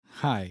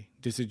Hi,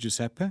 this is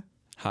Giuseppe,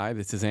 Hi,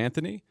 this is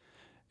Anthony,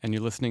 and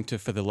you're listening to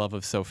For the Love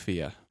of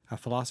Sophia. a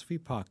philosophy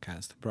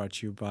podcast brought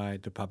to you by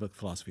the Public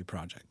Philosophy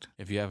Project.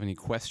 If you have any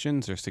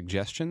questions or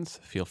suggestions,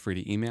 feel free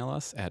to email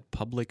us at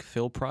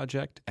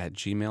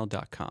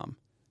publicphilproject@gmail.com.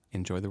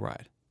 Enjoy the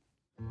ride.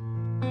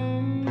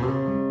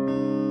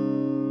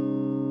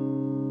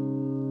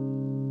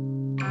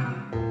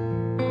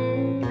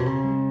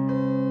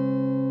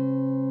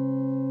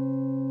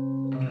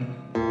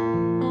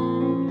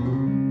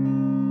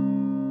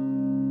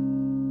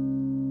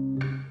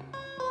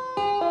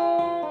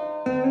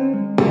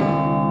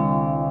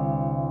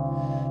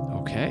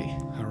 Okay,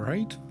 All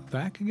right,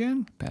 back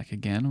again. back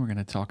again. We're going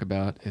to talk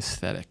about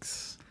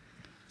aesthetics.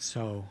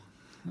 So,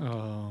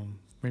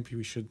 maybe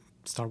we should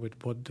start with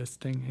what this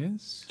thing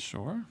is.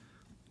 Sure.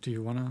 Do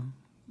you want to?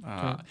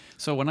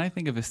 So when I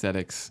think of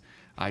aesthetics,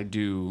 I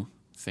do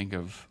think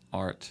of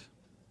art.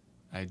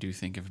 I do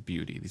think of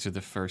beauty. These are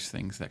the first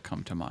things that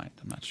come to mind.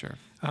 I'm not sure.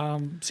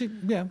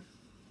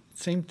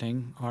 Same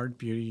thing, art,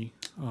 beauty,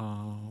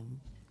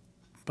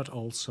 but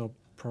also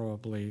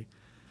probably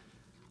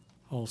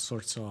all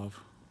sorts of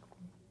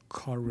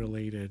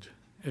correlated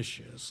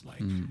issues, like,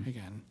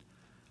 again,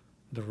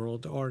 the role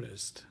of the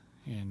artist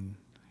in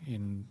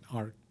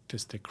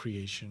artistic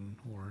creation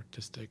or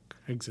artistic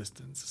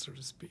existence, so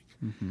to speak.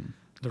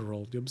 The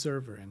role of the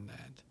observer in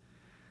that.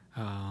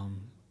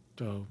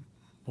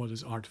 What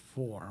is art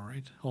for,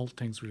 right? All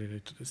things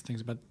related to these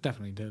things, but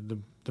definitely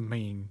the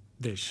main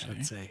dish, Okay.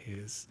 let's say,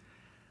 is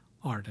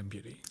art and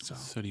beauty.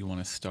 So do you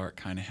want to start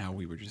kind of how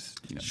we were just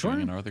Sure.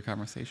 doing in our other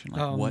conversation?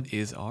 Like, what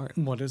is art?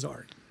 What is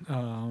art?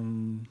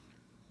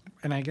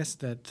 And I guess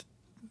that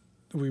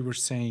we were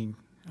saying,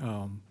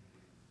 in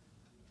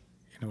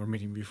our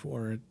meeting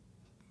before,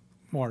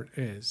 art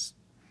is,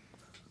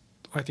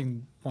 I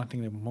think one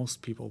thing that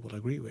most people will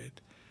agree with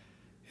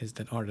is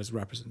that art is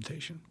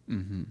representation.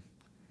 Mm-hmm.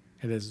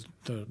 It is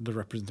the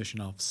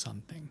representation of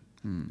something,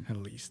 at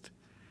least.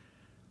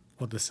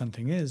 What the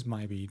something is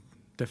might be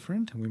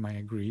different, and we might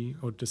agree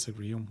or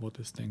disagree on what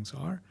these things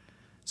are.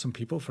 Some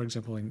people, for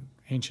example, in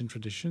ancient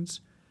traditions,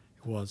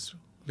 it was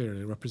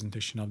literally a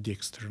representation of the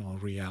external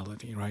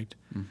reality, right?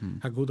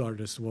 A good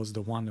artist was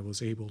the one that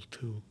was able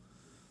to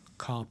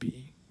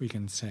copy, we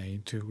can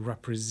say, to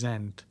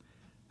represent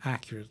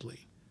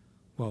accurately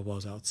what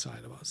was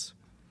outside of us.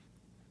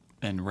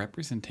 And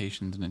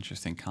representation is an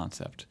interesting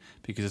concept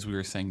because, as we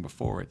were saying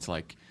before, it's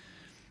like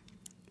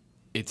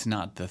it's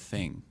not the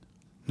thing,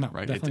 No,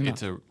 right? definitely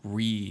It's a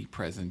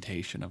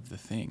representation of the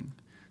thing.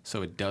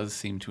 So it does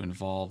seem to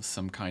involve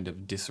some kind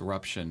of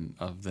disruption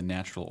of the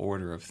natural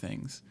order of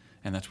things,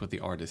 and that's what the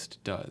artist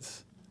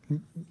does.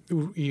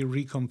 He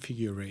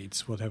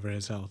reconfigurates whatever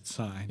is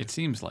outside It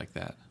seems like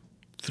that.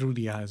 through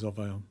the eyes of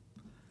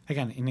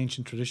again, in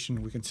ancient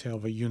tradition, we can say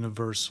of a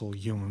universal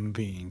human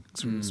being,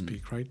 so to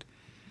speak, right?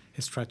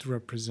 It's tried to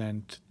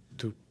represent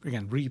to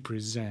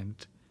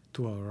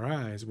our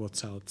eyes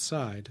what's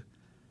outside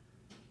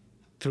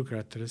through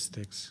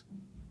characteristics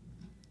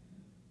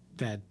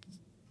that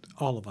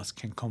all of us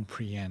can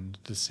comprehend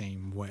the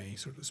same way,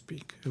 so to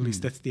speak. At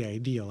least that's the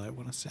ideal, I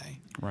want to say.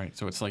 Right.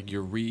 So it's like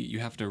you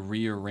have to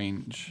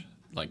rearrange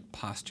like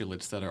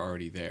postulates that are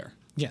already there.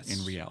 Yes.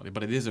 In reality,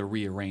 but it is a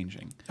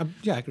rearranging,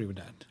 Yeah, I agree with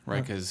that.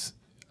 right? Because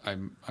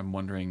I'm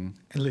wondering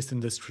At least in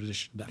this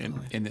tradition,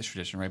 definitely. in this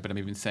tradition, right? But I'm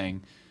even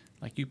saying,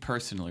 like you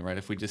personally, right?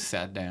 If we just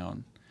sat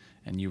down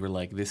and you were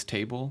like, this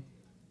table,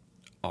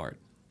 art,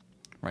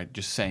 right?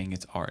 Just saying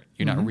it's art.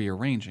 You're not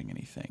rearranging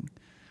anything.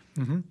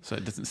 So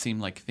it doesn't seem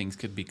like things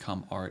could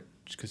become art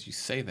just because you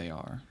say they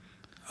are.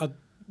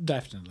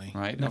 Definitely.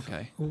 Right?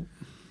 Okay. Well,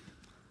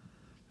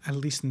 at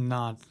least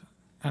not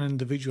an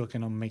individual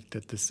cannot make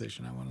that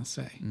decision, I want to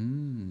say.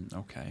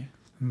 Okay.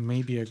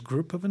 Maybe a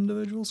group of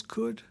individuals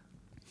could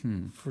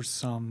for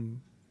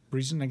some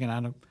reason.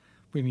 Again,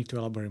 we need to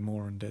elaborate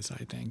more on this,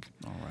 I think.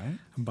 All right.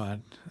 But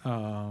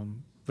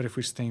if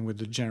we're staying with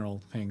the general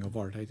thing of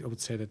art, I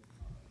would say that,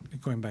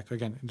 going back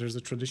again, there's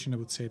a tradition that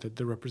would say that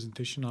the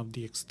representation of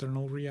the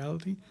external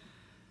reality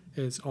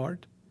is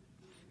art.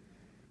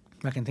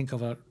 I can think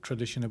of a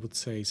tradition that would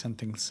say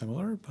something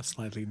similar, but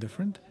slightly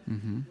different.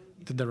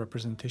 That the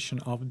representation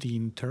of the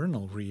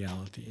internal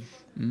reality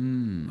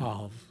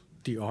of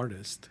the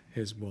artist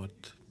is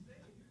what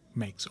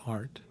makes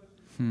art.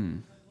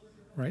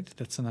 Right?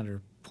 That's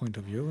another point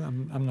of view.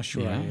 I'm not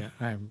sure. Yeah.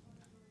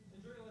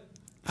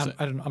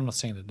 I'm not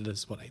saying that this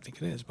is what I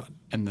think it is, but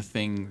And the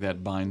thing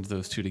that binds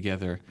those two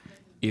together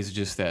is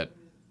just that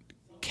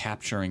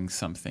capturing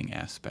something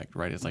aspect,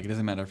 right? It's like it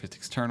doesn't matter if it's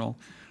external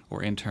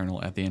or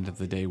internal. At the end of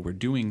the day, we're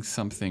doing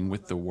something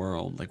with the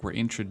world. Like we're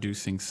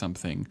introducing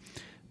something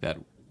that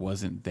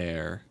wasn't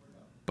there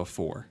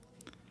before,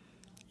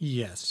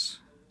 yes.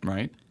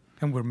 right?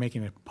 And we're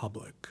making it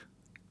public.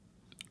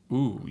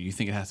 Ooh, you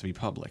think it has to be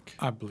public?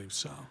 I believe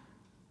so.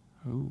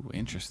 Ooh,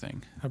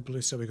 interesting. I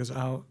believe so because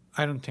I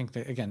don't think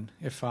that, again,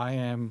 if I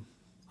am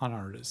an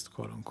artist,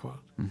 quote unquote,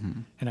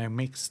 and I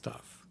make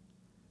stuff,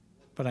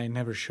 but I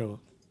never show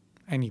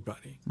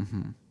anybody,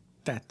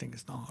 that thing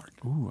is not art.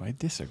 Ooh, I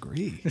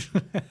disagree.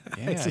 I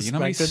Yeah, you know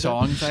how many suspected that.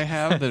 songs I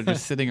have that are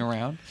just sitting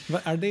around?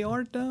 But are they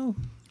art though?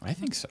 I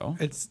think so.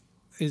 It's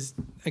is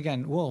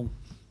again. Well,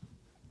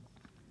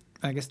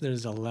 I guess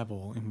there's a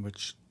level in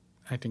which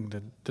I think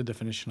that the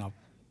definition of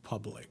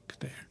public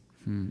there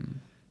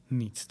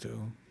needs to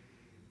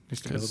be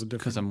a little bit Because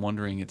different. I'm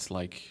wondering, it's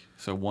like,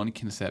 so one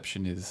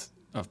conception is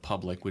of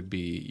public would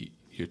be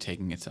you're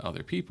taking it to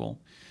other people.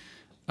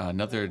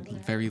 Another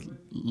very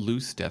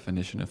loose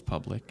definition of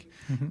public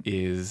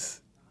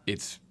is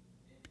it's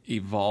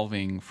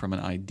evolving from an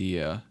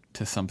idea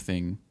to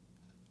something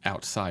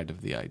outside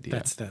of the idea.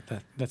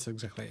 That's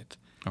exactly it.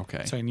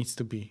 Okay. So it needs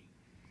to be,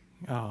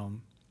 how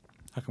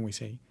can we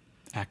say,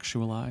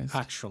 Actualized.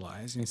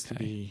 actualized. It needs to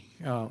Okay. be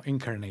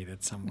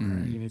incarnated somewhere.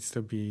 It needs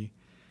to be.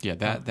 Yeah,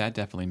 that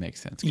definitely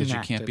makes sense, because you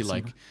can't be enacted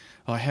like,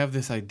 oh, I have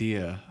this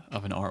idea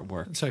of an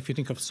artwork. So if you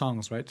think of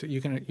songs, right,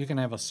 you can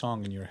have a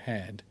song in your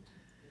head,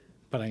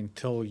 but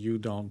until you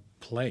don't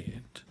play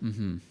it,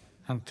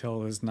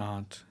 until it's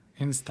not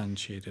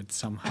instantiated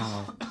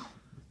somehow,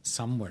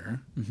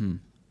 somewhere,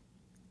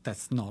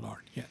 that's not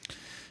art yet.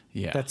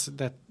 Yeah. That's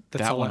That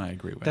all one I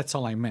agree with. That's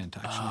all I meant,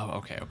 actually.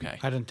 Oh, okay.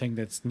 I don't think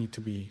that's need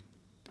to be.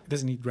 It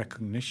doesn't need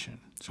recognition,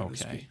 so to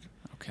Okay. speak.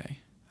 Okay.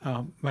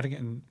 But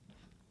again,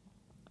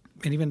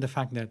 and even the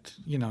fact that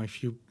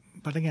if you,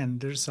 but again,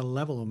 there's a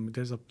level of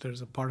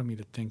there's a part of me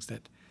that thinks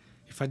that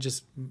if I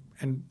just,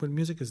 and with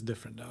music is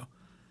different though.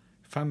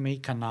 If I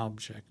make an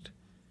object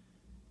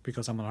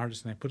because I'm an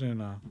artist and I put it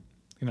in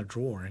a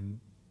drawer and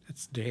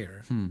it's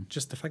there,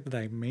 just the fact that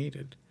I made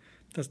it,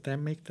 does that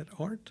make that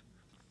art?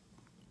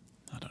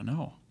 I don't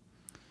know.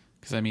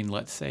 Because, I mean,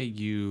 let's say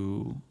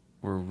you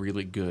were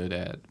really good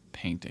at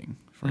painting,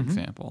 for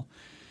example,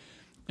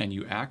 and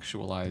you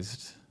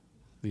actualized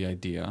the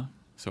idea,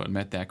 so it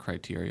met that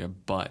criteria,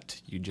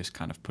 but you just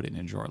kind of put it in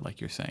a drawer,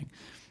 like you're saying.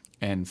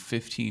 And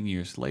 15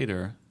 years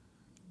later,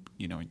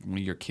 one of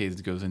your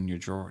kids goes in your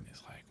drawer and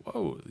is like,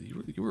 whoa,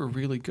 you were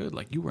really good.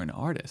 Like, you were an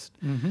artist.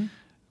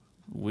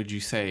 Would you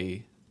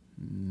say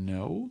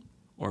no?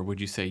 Or would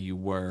you say you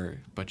were,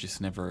 but just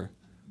never,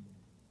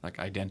 like,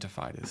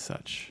 identified as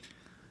such?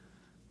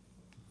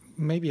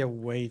 Maybe a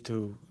way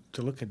to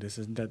look at this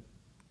is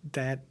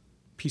that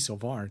piece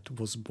of art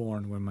was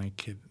born when my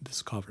kid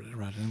discovered it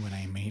rather than when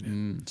I made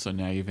it. So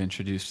now you've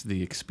introduced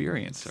the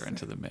experiencer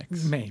into the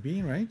mix.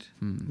 Maybe, right?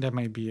 There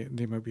might be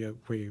a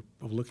way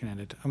of looking at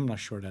it. I'm not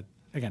sure that,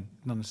 again,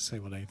 not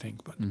necessarily what I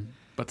think, but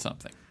But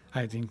something.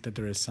 I think that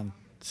there is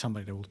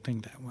somebody that will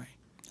think that way.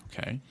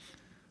 Okay.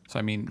 So,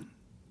 I mean,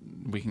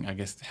 we can, I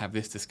guess, have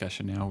this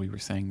discussion now. We were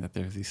saying that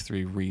there's these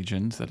three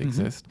regions that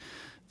exist.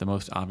 The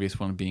most obvious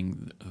one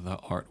being the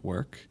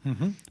artwork,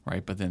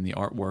 right? But then the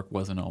artwork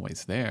wasn't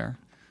always there.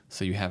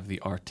 So you have the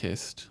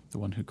artist, the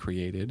one who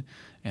created,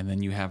 and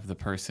then you have the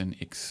person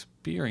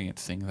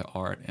experiencing the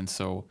art. And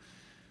so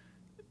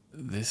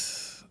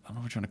this, I don't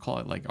know what you're going to call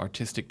it, like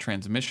artistic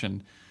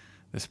transmission,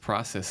 this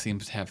process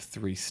seems to have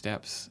 3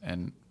 steps.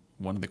 And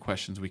one of the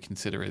questions we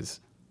consider is,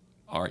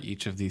 are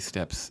each of these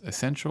steps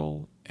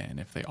essential? And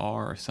if they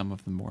are some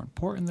of them more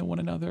important than one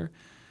another?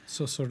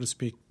 So to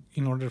speak,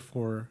 in order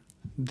for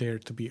there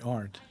to be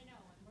art,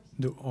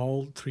 do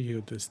all 3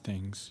 of these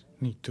things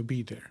need to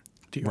be there?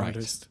 The Right.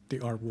 artist, the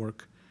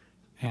artwork,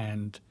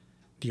 and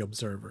the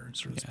observer,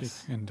 so to Yes.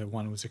 speak, and the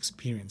one who's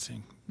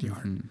experiencing the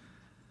art.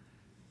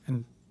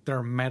 And there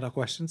are meta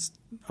questions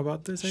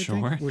about this, I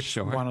Sure, think, which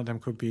sure. one of them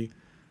could be,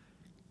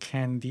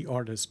 can the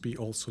artist be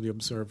also the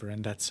observer?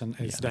 And is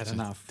that that's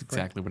enough? right?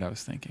 exactly what I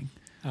was thinking.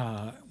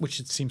 Which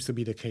it seems to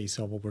be the case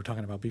of what we were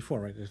talking about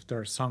before, right? If there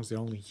are songs that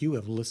only you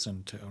have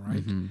listened to,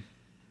 right?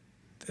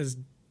 As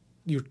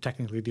you're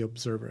technically the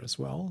observer as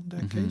well in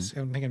that case.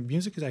 And again,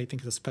 music is, I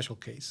think, is a special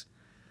case.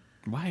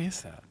 Why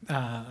is that?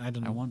 I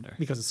don't know. I wonder.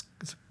 Because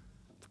it's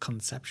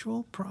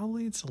conceptual,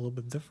 probably. It's a little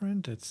bit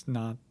different. It's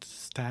not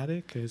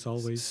static. It's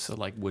always So,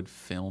 like, would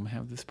film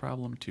have this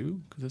problem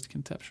too? Because it's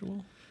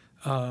conceptual?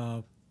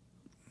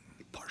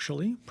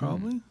 partially,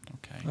 probably.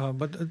 Okay.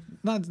 But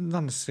not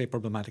necessarily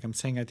problematic. I'm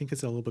saying I think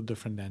it's a little bit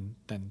different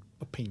than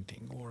a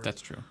painting or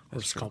That's true. or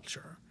That's true.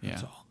 sculpture. Yeah.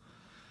 That's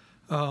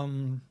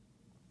all.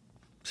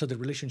 So the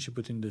relationship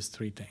between these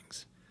 3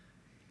 things.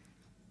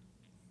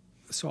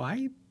 So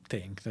I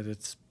think that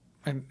it's,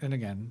 and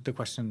again, the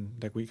question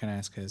that we can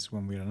ask is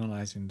when we're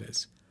analyzing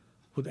this,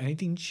 would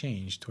anything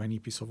change to any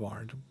piece of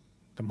art,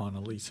 the Mona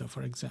Lisa,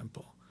 for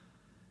example,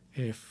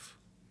 if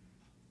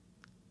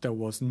there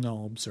was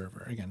no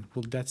observer? Again,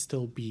 will that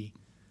still be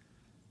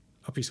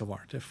a piece of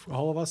art? If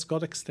all of us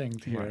got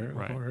extinct here,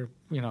 Right. or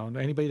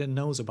anybody that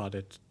knows about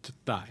it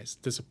dies,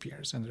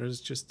 disappears, and there's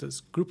just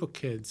this group of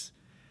kids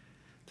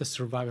that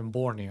survive in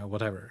Borneo,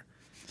 whatever.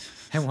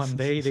 And one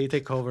day they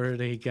take over,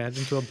 they get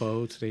into a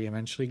boat, they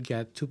eventually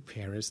get to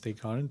Paris, they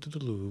got into the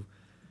Louvre,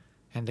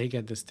 and they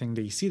get this thing,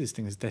 they see this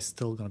thing, is that's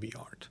still going to be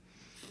art.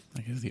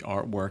 Like, is the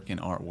artwork in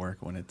artwork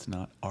when it's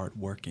not art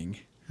working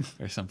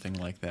or something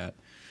like that?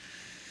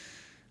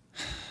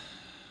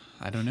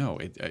 I don't know.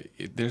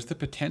 There's the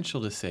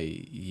potential to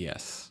say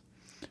yes,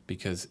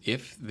 Because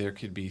if there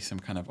could be some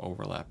kind of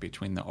overlap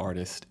between the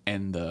artist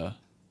and the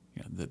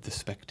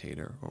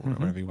spectator, or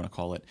whatever you want to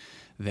call it,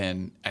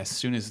 then as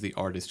soon as the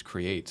artist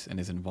creates and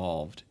is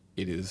involved,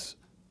 it is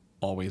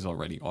always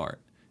already art,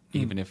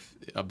 even if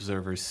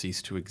observers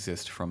cease to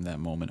exist from that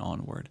moment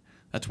onward.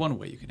 That's one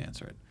way you can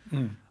answer it.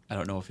 I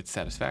don't know if it's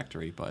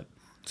satisfactory, but...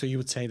 So you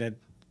would say that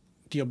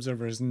the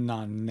observer is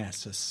not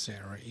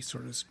necessary, so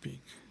to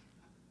speak?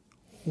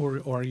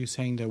 Or are you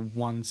saying that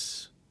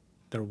once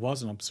there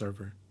was an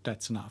observer,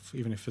 that's enough,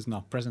 even if it's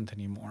not present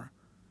anymore?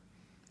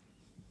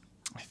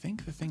 I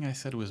think the thing I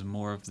said was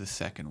more of the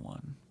second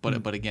one.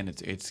 But again,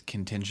 it's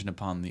contingent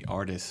upon the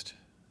artist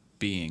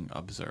being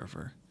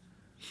observer.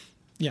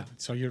 Yeah,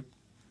 so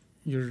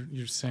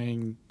you're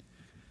saying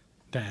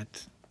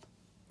that...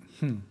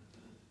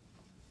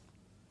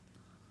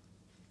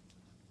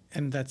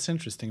 And that's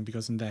interesting,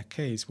 because in that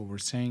case, what we're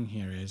saying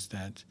here is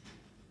that,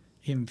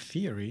 in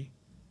theory,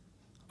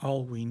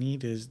 all we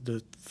need is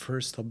the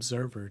first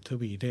observer to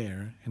be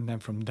there, and then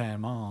from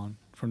then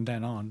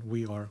on,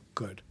 we are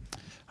good.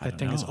 I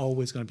think it's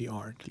always going to be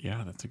art.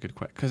 Yeah, that's a good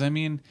question. Because, I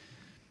mean...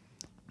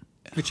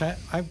 Which I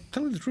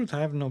tell you the truth, I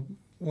have no...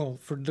 Well,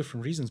 for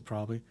different reasons,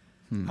 probably.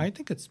 I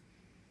think it's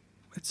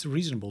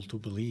reasonable to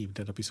believe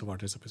that a piece of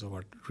art is a piece of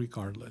art,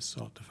 regardless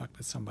of the fact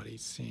that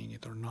somebody's seeing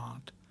it or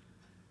not.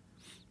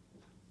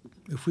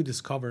 If we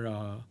discover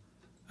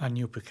a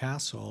new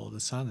Picasso all of a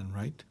sudden,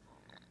 right?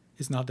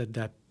 It's not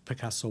that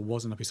Picasso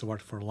wasn't a piece of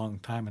art for a long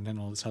time and then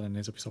all of a sudden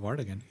it's a piece of art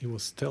again. It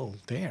was still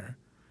there.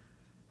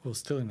 It was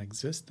still in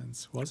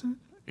existence, wasn't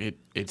it?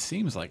 It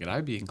seems like it.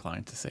 I'd be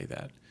inclined to say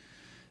that.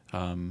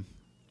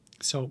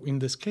 So in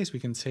this case, we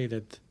can say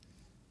that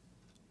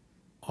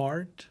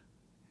art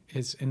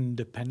is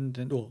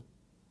independent. Well,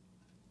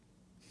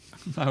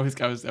 I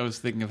was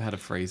thinking of how to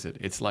phrase it.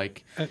 It's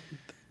like...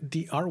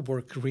 the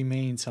artwork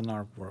remains an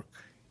artwork,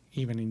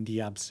 even in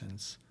the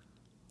absence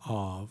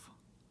of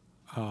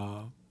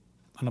an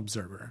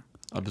observer.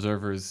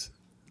 Observers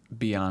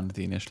beyond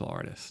the initial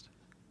artist.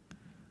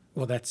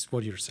 Well, that's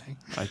what you're saying.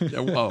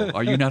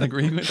 Are you not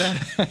agreeing with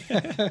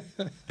that?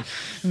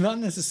 Not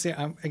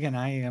necessarily. Again,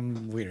 I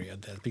am weary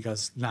of that,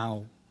 because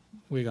now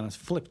we're going to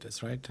flip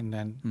this, right? And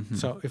then,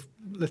 so if,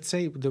 let's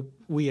say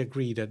we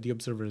agree that the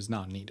observer is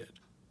not needed.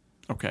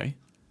 Okay.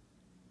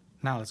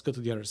 Now let's go to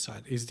the other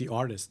side. Is the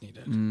artist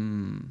needed?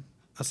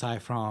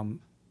 Aside from,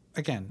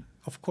 again,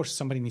 of course,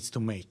 somebody needs to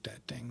make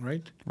that thing,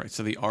 right? Right.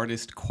 So the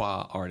artist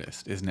qua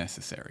artist is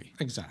necessary.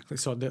 Exactly.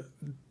 So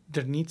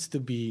there needs to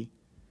be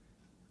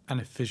an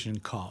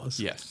efficient cause.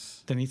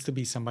 Yes. There needs to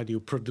be somebody who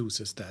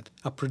produces that.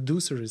 A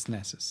producer is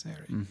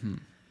necessary.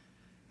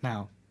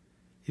 Now,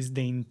 is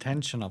the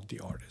intention of the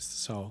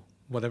artist, so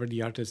whatever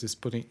the artist is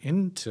putting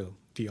into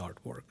the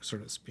artwork, so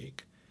to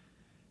speak,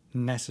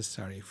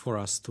 necessary for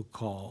us to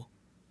call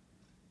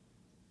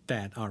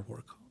that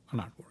artwork an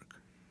artwork?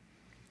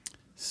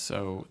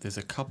 So there's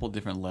a couple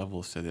different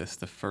levels to this.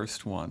 The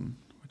first one,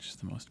 which is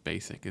the most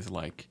basic, is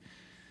like,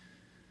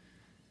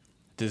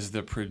 does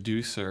the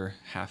producer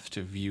have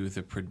to view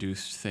the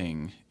produced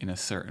thing in a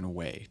certain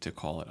way to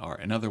call it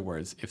art? In other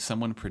words, if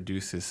someone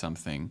produces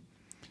something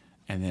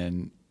and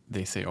then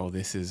they say, oh,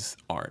 this is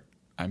art,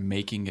 I'm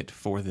making it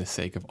for the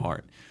sake of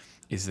art,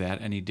 is that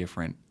any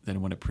different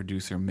than when a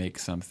producer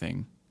makes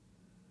something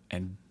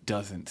and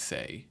doesn't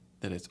say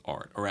that it's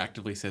art, or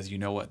actively says, you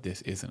know what,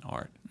 this isn't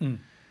art?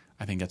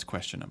 I think that's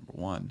question number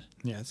one.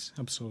 Yes,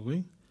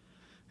 absolutely.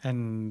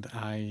 And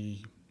I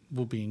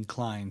will be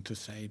inclined to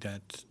say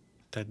that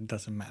that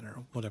doesn't matter,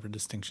 whatever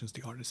distinctions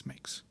the artist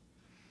makes.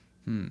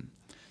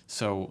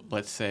 So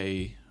let's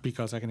say...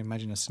 Because I can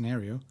imagine a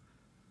scenario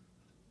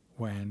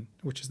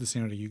which is the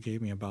scenario that you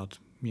gave me about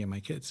me and my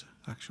kids,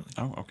 actually.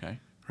 Oh, okay.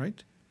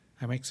 Right?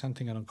 I make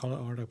something, I don't call it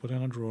art, I put it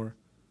in a drawer.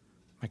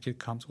 My kid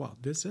comes, wow,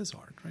 this is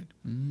art, right?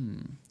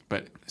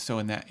 But so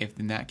in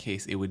that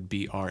case, it would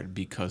be art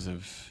because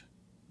of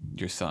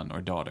your son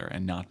or daughter,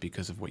 and not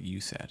because of what you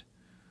said.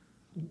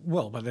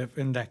 Well, but if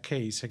in that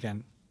case,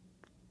 again,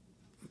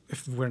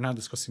 if we're not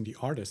discussing the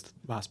artist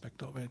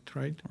aspect of it,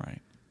 right?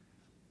 Right.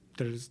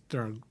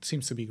 There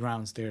seems to be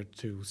grounds there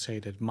to say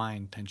that my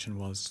intention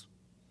was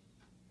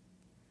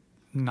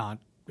not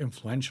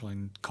influential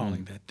in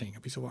calling that thing a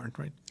piece of art,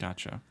 right?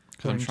 Gotcha.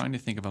 Because I'm trying to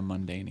think of a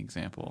mundane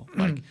example.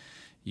 Like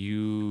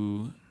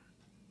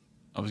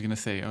I was going to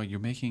say, oh, you're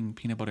making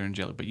peanut butter and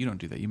jelly, but you don't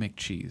do that. You make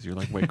cheese. You're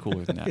like way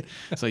cooler than that.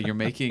 So you're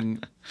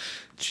making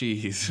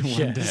cheese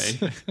one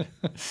day.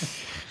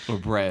 Or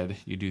bread.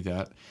 You do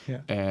that. Yeah.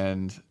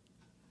 And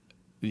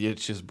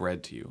it's just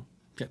bread to you.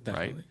 Yeah,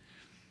 definitely. Right?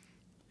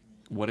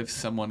 What if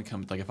someone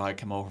comes, like if I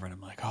come over and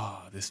I'm like,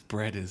 oh, this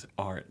bread is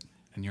art.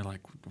 And you're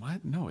like,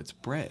 what? No, it's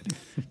bread.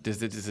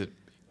 Does it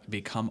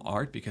become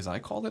art because I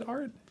called it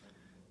art?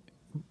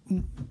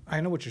 I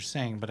know what you're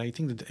saying, but I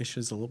think that the issue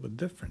is a little bit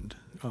different.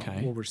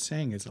 Okay. What we're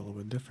saying is a little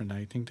bit different.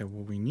 I think that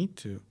what we need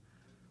to,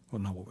 well,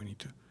 not what we need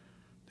to,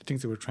 the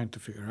things that we're trying to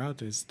figure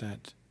out is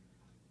that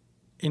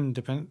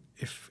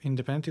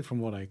independently from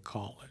what I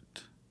call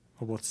it,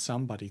 or what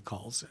somebody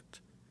calls it,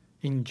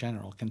 in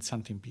general, can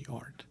something be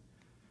art?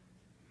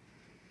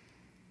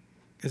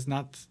 it's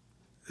not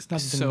the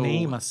So-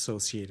 name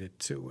associated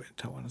to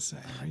it. I want to say,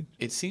 right?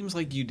 It seems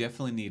like you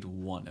definitely need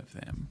one of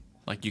them.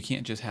 Like you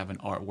can't just have an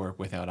artwork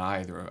without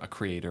either a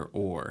creator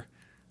or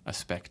a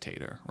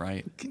spectator,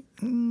 right?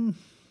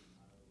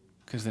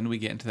 Because then we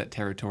get into that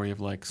territory of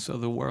like, so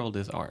the world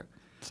is art,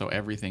 so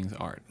everything's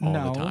art all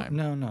the time.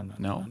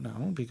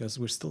 No, because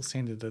we're still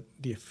saying that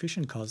the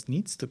efficient cause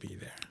needs to be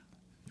there.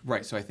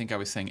 Right. So I think I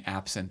was saying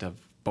absent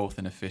of both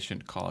an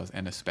efficient cause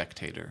and a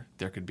spectator,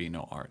 there could be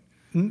no art.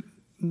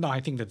 No,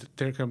 I think that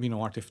there can be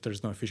no art if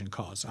there's no efficient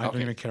cause. I don't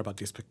Okay. even care about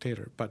the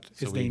spectator, but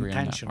So it's we the agree on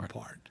that intention part.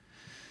 part.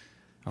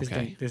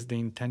 Okay. Is the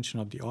intention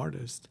of the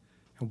artist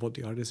and what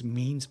the artist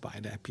means by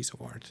that piece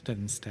of art that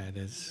instead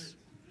is.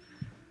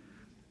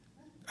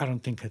 I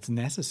don't think it's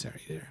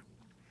necessary there.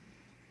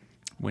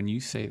 When you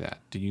say that,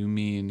 do you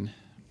mean,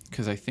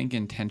 because I think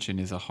intention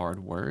is a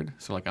hard word.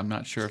 So like, I'm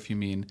not sure if you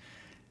mean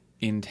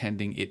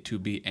intending it to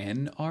be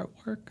an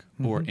artwork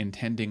or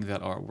intending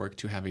that artwork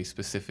to have a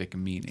specific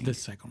meaning. The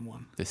second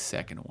one. The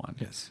second one.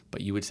 Yes.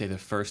 But you would say the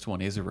first one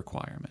is a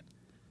requirement.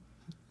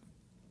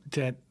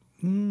 That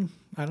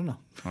I don't know.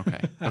 Okay.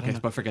 I don't Okay. know.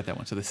 But forget that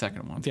one. So the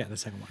second one. Yeah, the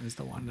second one is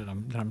the one that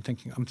I'm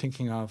thinking. I'm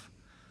thinking of.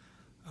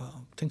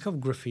 Think of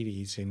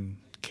graffitis in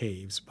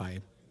caves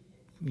by,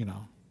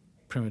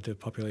 primitive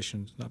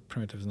populations. Not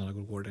primitive is not a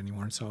good word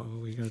anymore. So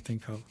we got to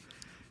think of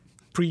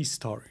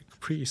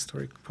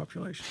prehistoric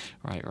population.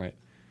 Right.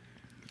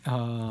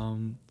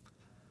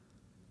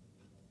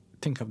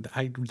 Think of that.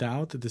 I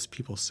doubt that these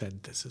people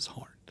said this is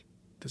art.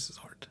 This is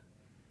art.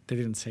 They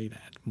didn't say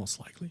that, most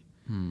likely.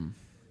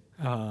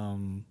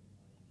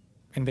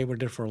 And they were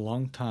there for a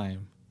long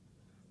time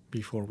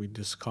before we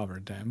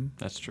discovered them.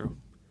 That's true.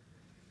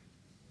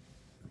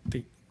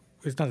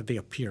 It's not that they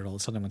appeared all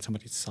of a sudden when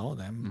somebody saw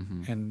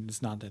them, and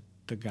it's not that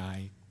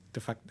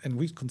and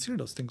we consider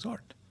those things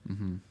art.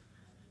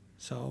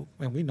 So,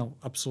 and we know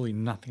absolutely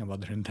nothing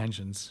about their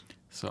intentions.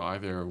 So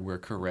either we're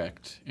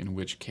correct, in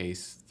which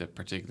case the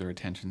particular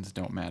intentions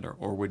don't matter,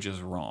 or we're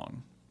just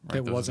wrong. Right?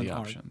 There Those wasn't are the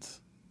art.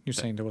 options. You're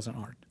saying there wasn't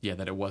art, Yeah,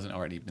 that it wasn't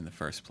art even in the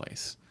first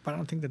place. but I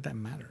don't think that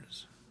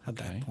matters at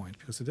Okay. that point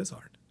because it is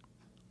art.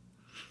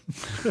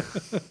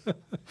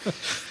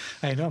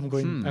 I know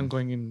I'm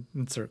going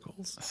in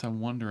circles. So I'm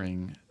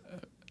wondering,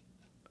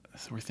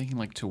 so we're thinking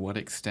like, to what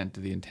extent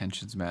do the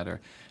intentions matter?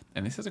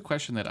 And this is a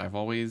question that I've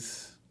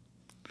always,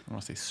 I don't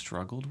want to say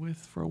struggled with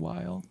for a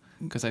while,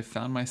 because I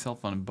found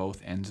myself on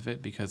both ends of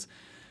it. Because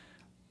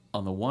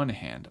on the one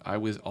hand, I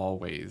was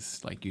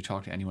always, like, you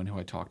talk to anyone who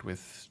I talked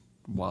with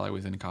while I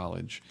was in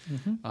college,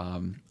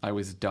 I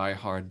was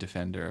diehard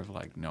defender of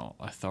like, no,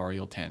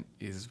 authorial intent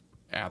is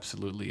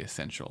absolutely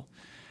essential.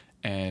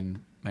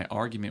 And my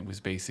argument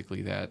was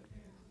basically that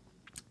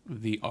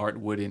the art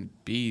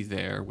wouldn't be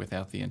there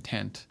without the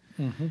intent.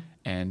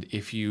 And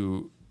if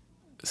you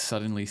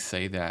suddenly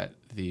say that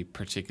the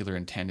particular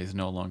intent is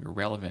no longer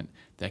relevant,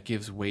 that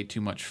gives way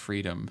too much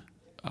freedom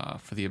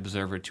for the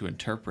observer to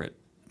interpret.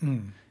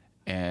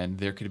 And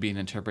there could be an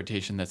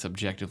interpretation that's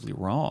objectively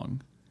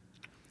wrong,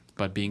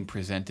 but being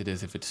presented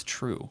as if it's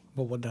true.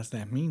 But what does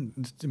that mean?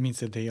 It means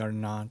that they are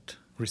not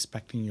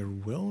respecting your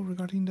will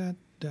regarding that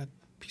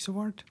piece of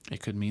art?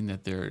 It could mean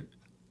that they're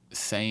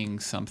saying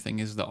something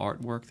is the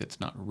artwork that's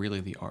not really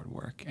the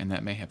artwork, and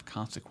that may have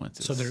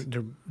consequences. So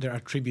they're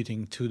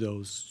attributing to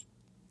those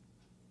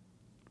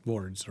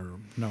words or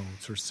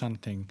notes or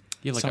something.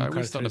 Yeah, like some I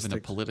always thought of in a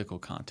characteristics. political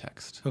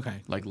context. Okay.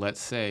 Like, let's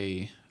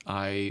say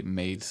I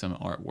made some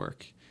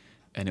artwork,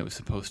 and it was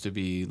supposed to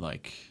be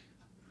like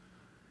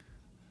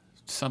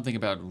something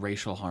about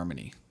racial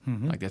harmony.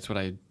 Like, that's what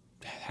I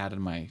had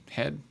in my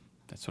head.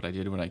 That's what I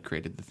did when I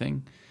created the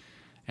thing.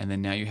 And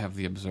then now you have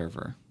the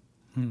observer.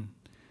 And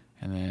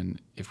then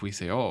if we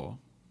say, oh,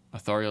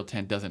 authorial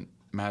intent doesn't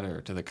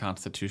matter to the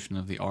constitution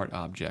of the art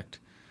object,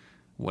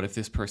 what if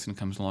this person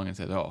comes along and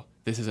says, oh,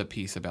 this is a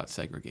piece about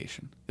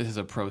segregation. This is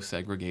a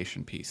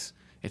pro-segregation piece.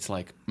 It's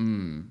like,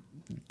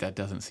 that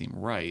doesn't seem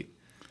right.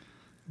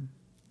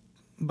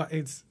 But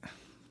it's,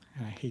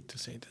 and I hate to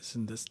say this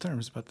in these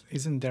terms, but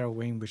isn't there a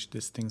way in which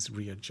these things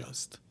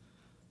readjust?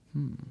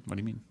 What do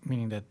you mean?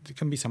 Meaning that it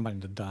can be somebody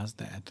that does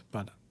that,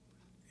 but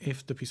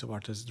if the piece of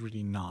art is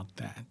really not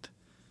that,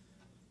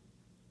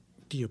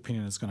 the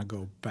opinion is going to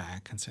go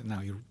back and say,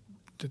 "No,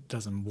 that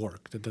doesn't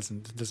work. That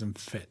doesn't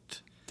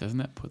fit." Doesn't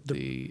that put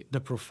the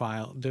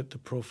profile,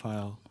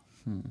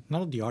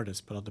 not of the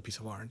artist, but of the piece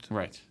of art.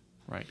 right?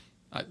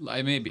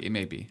 It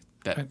may be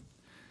that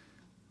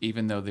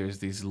even though there's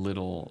these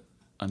little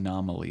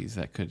anomalies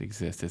that could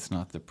exist, it's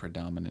not the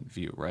predominant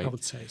view, right? I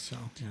would say so.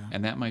 Yeah.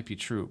 And that might be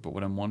true, but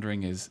what I'm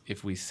wondering is,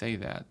 if we say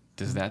that,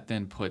 does that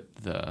then put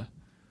the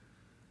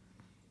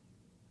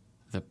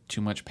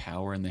too much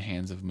power in the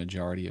hands of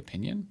majority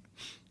opinion?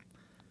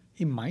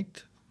 It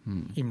might,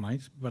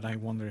 but I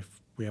wonder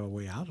if we have a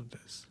way out of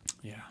this.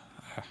 Yeah.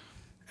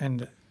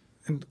 And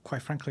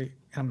quite frankly,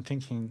 I'm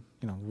thinking,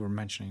 we were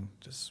mentioning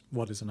just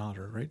what is an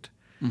author, right?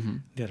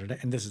 The other day,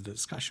 and this is the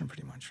discussion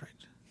pretty much, right?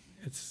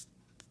 It's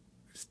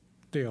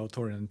the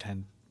authorial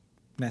intent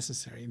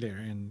necessary there,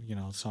 and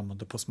some of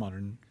the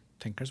postmodern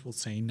thinkers will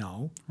say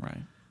no.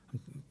 Right.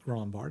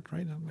 Roland Barthes,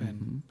 right?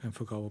 And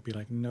Foucault will be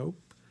like,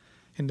 nope,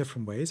 in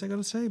different ways, I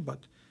gotta say, but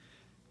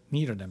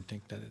neither of them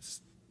think that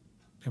it's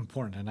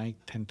important, and I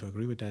tend to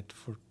agree with that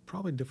for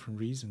probably different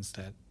reasons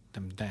that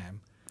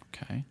them.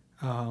 Okay.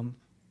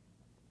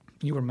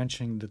 You were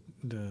mentioning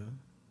the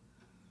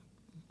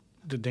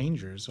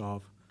dangers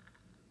of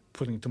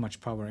putting too much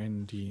power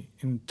in the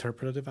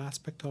interpretive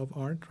aspect of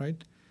art,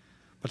 right?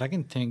 But I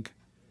can think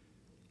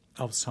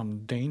of some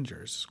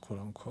dangers, quote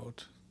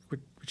unquote,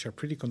 which are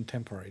pretty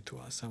contemporary to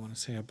us, I want to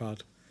say,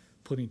 about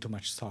putting too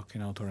much stock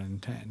in author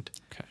intent.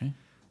 Okay.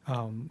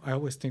 I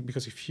always think,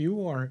 because if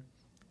you are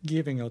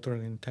giving author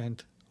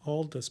intent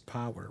all this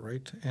power,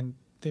 right, and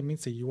that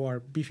means that you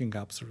are beefing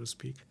up, so to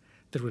speak,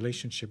 the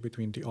relationship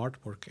between the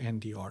artwork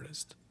and the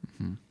artist.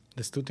 Mm-hmm.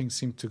 These two things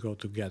seem to go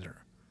together.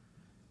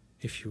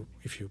 If you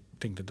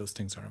think that those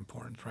things are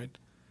important, right?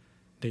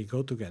 They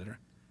go together,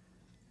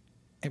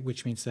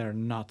 which means they're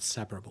not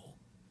separable.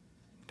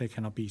 They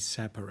cannot be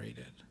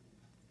separated.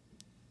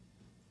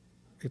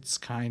 It's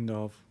kind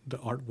of the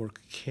artwork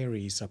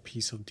carries a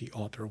piece of the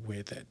author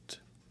with it.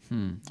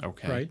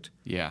 Okay. Right?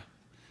 Yeah.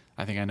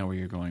 I think I know where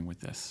you're going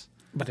with this.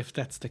 But if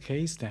that's the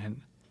case,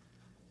 then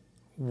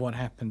what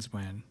happens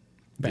when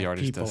The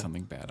artist does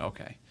something bad.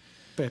 Okay.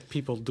 bad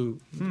people do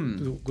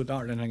good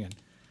art? And again,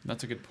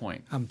 That's a good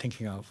point. I'm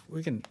thinking of,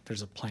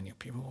 there's plenty of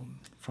people,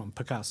 from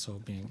Picasso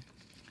being,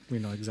 we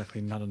know exactly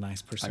not a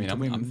nice person. I mean, to I'm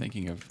women.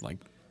 thinking of like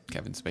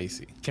Kevin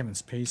Spacey. Kevin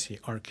Spacey,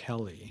 R.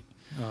 Kelly,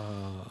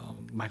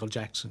 Michael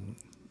Jackson.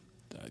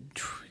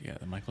 Yeah,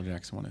 the Michael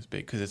Jackson one is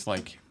big because it's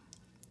like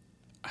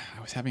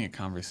I was having a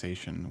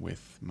conversation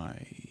with my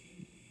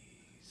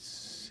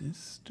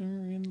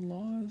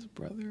sister-in-law's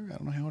brother. I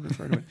don't know how to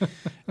refer to it.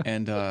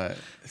 And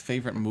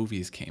favorite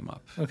movies came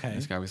up. Okay.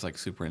 This guy was like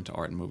super into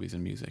art and movies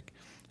and music.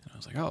 And I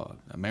was like, oh,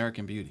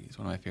 American Beauty is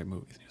one of my favorite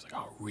movies. And he was like,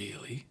 oh,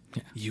 really?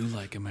 Yeah. You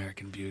like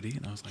American Beauty?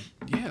 And I was like,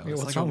 yeah,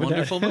 it's what's like a wrong with that?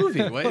 wonderful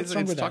movie. What What's is it?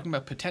 wrong It's with that? talking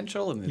about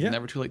potential and it's Yeah.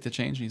 never too late to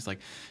change. And he's like,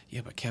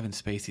 yeah, but Kevin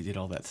Spacey did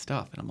all that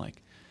stuff. And I'm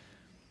like,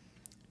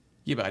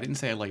 yeah, but I didn't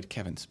say I liked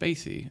Kevin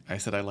Spacey. I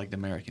said I liked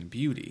American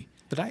Beauty.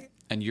 But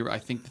And I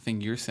think the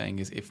thing you're saying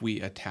is if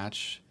we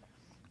attach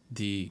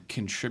the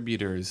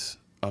contributors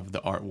of the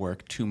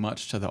artwork too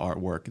much to the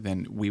artwork,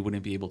 then we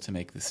wouldn't be able to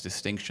make this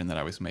distinction that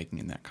I was making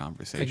in that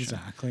conversation.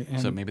 Exactly.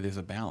 So And- maybe there's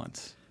a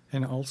balance.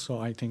 And also,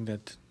 I think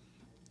that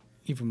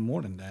even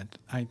more than that,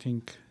 I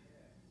think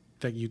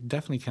that you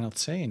definitely cannot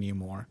say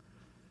anymore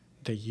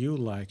that you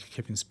like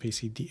Kevin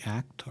Spacey, the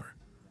actor,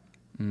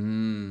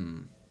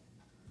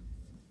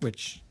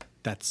 which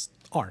that's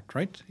art,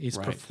 right? It's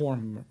Right.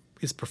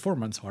 It's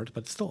performance art,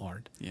 but it's still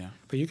art. Yeah.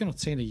 But you cannot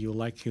say that you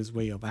like his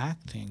way of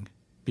acting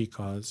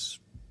because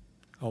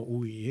of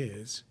who he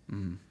is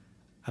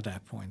at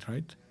that point,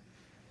 right?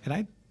 And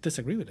I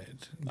disagree with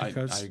it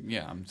because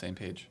I'm on the same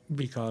page.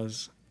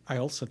 because I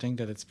also think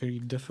that it's very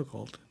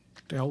difficult.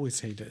 I always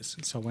say this.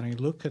 So when I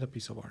look at a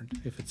piece of art,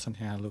 if it's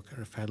something I look at,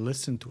 or if I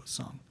listen to a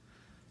song,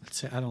 let's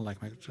say I don't like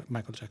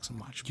Michael Jackson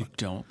much, You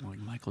don't like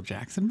Michael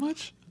Jackson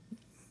much?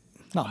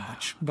 not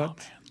much, but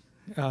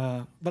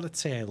let's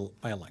say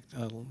I like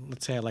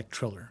let's say I like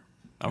Thriller.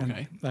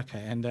 Okay.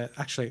 And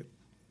actually,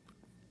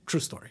 true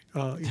story.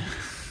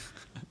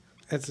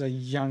 As a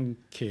young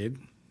kid,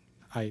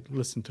 I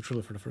listened to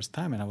Thriller for the first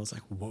time, and I was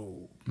like,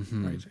 "Whoa!"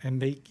 Right?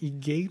 And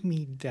it gave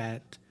me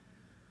that,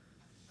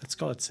 let's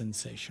call it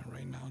sensation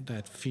right now,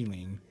 that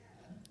feeling,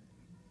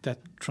 that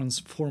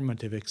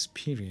transformative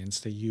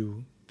experience that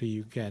you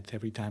get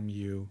every time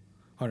you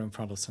are in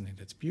front of something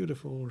that's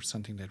beautiful or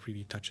something that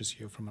really touches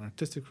you from an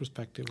artistic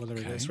perspective, whatever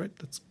it is, Okay.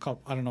 right?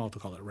 I don't know how to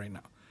call it right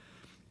now.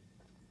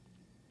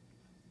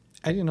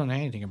 I didn't know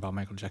anything about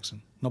Michael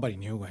Jackson. Nobody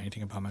knew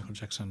anything about Michael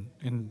Jackson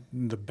in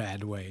the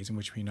bad ways in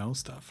which we know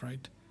stuff,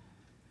 right?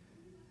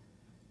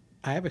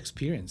 I have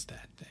experienced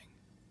that thing.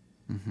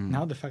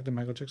 Now the fact that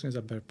Michael Jackson is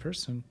a bad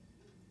person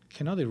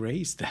cannot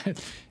erase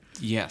that.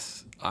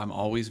 Yes, I'm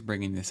always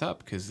bringing this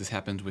up because this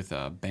happens with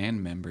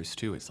band members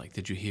too. It's like,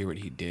 did you hear what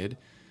he did?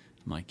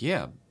 I'm like,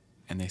 yeah.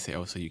 And they say,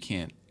 oh, so you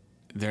can't,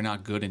 they're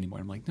not good anymore.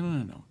 I'm like,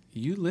 no.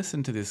 You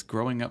listened to this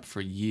growing up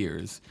for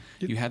years.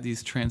 You had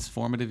these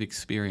transformative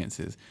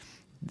experiences.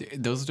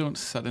 Those don't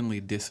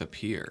suddenly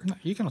disappear. No,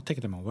 you cannot take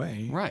them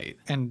away. Right.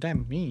 And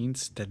that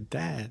means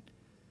that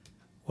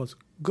was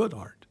good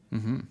art.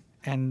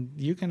 And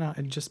you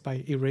cannot, just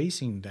by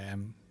erasing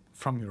them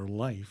from your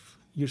life,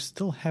 you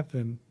still have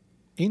them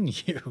in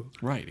you.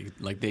 Right.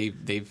 Like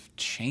they've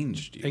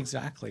changed you.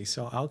 Exactly.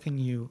 So how can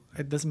you,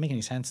 it doesn't make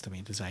any sense to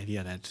me, this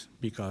idea that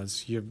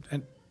because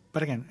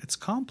but again, it's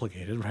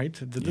complicated, right?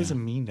 That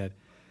doesn't mean that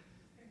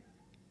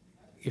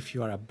if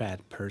you are a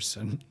bad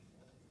person,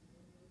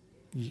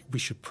 we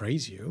should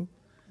praise you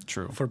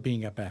True. for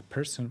being a bad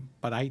person.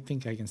 But I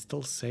think I can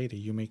still say that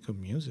you make good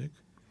music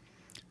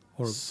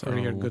or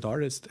you're a good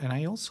artist. And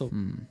I also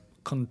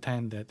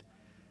contend that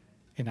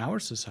in our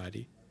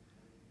society,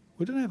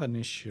 we don't have an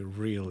issue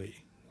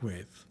really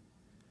with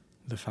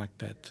the fact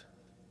that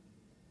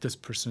this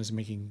person is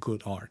making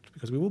good art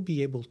because we will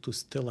be able to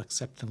still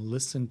accept and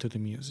listen to the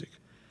music.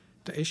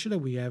 The issue that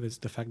we have is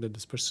the fact that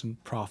this person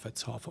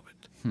profits off of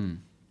it.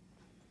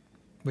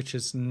 which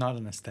is not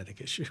an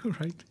aesthetic issue,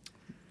 right?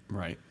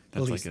 Right. At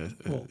That's least- like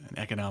well- an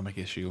economic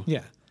issue.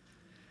 Yeah.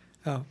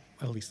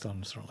 At least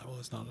on a certain level,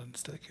 it's not an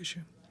aesthetic issue.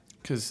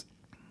 Because,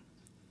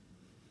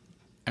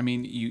 I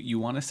mean, you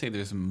want to say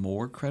there's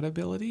more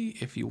credibility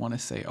if you want to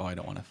say, oh, I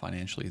don't want to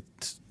financially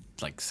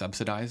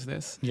subsidize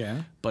this.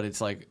 Yeah, But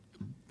it's like,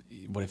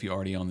 what if you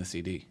already own the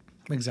CD?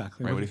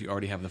 exactly. Right? What if you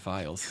already have the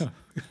files?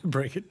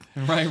 break it?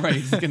 right.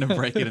 He's going to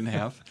break it in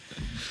half.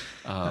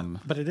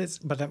 But it is.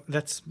 But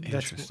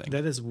Interesting.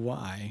 that is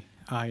why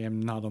I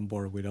am not on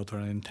board with author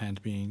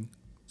intent being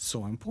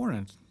so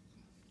important,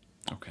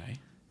 Okay.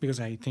 because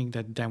I think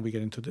that then we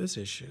get into these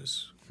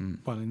issues.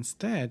 But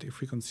instead,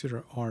 if we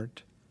consider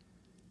art,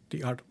 the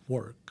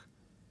artwork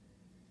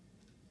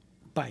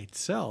by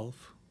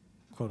itself,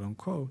 quote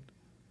unquote,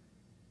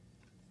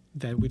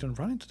 then we don't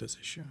run into this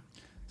issue.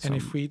 And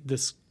if we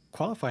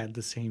disqualify at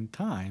the same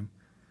time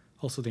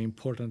also the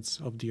importance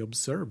of the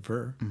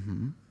observer,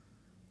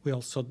 we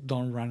also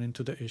don't run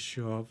into the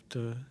issue of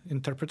the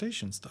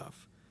interpretation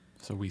stuff.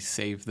 So we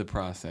save the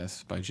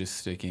process by just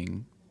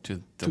sticking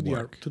to the to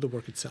work. to the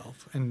work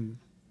itself, and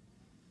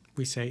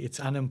we say it's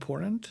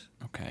unimportant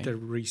Okay. the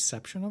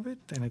reception of it,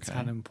 and it's Okay.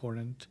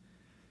 unimportant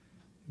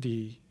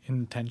the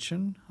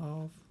intention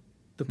of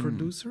the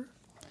producer.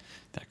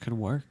 That could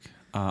work.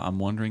 I'm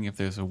wondering if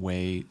there's a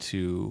way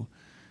to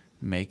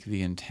make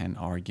the intent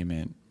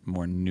argument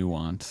more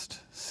nuanced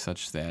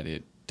such that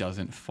it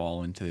doesn't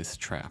fall into this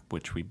trap,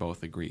 which we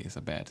both agree is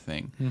a bad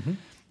thing.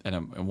 And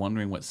I'm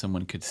wondering what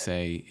someone could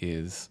say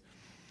is,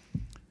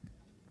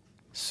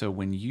 so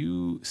when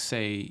you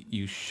say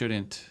you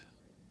shouldn't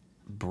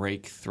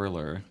break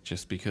Thriller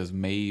just because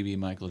maybe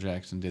Michael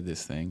Jackson did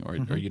this thing, or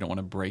you don't want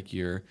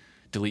to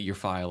delete your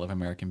file of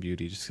American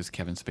Beauty just because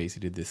Kevin Spacey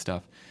did this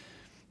stuff,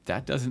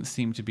 that doesn't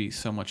seem to be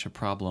so much a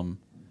problem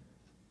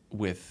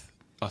with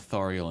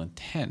authorial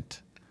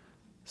intent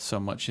so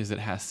much as it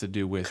has to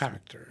do with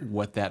Character.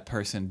 what that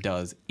person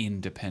does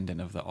independent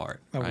of the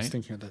art. I was right?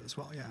 thinking of that as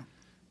well, yeah.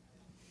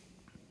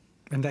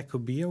 And that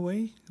could be a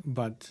way,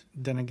 but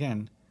then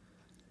again,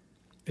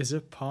 is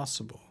it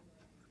possible?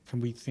 Can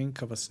we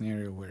think of a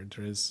scenario where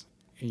there is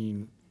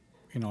an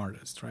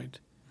artist, right,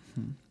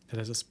 that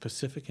has a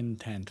specific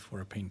intent for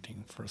a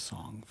painting, for a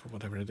song, for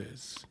whatever it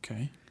is,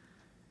 Okay.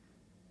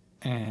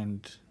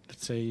 and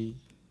let's say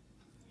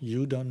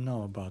you don't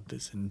know about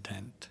this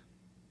intent,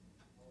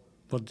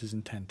 what this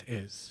intent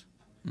is,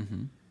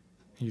 Mm-hmm.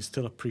 you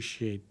still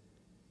appreciate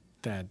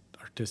that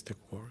artistic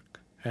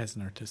work as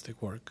an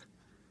artistic work.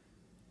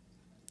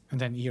 And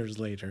then years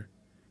later,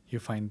 you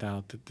find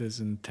out that this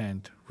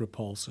intent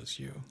repulses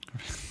you.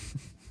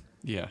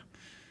 Yeah.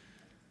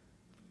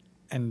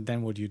 And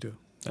then what do you do?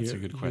 That's a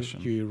good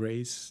question. You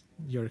erase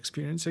your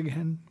experience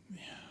again? Yeah.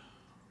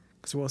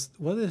 Because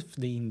what if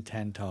the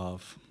intent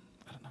of,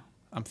 I don't know.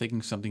 I'm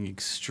thinking something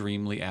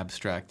extremely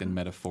abstract and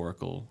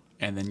metaphorical,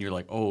 and then you're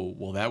like, oh,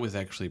 well, that was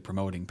actually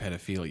promoting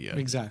pedophilia.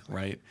 Exactly.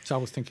 Right? So I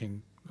was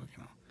thinking,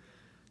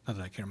 not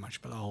that I care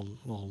much, but all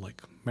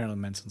like Marilyn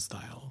Manson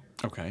style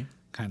Okay.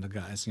 kind of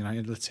guys.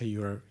 And let's say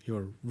you're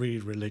a really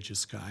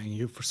religious guy, and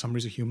you for some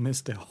reason you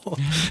missed the whole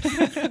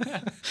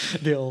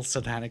the old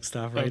satanic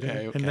stuff, right?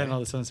 Okay. And then all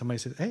of a sudden somebody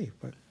says, "Hey,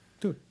 but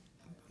dude,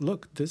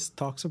 look, this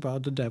talks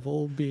about the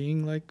devil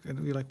being like,"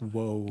 and you're like,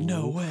 "Whoa,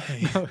 No way.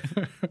 I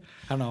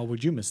don't know,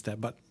 would you miss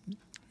that? But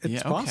it's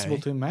Yeah, possible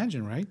okay. to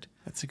imagine, right?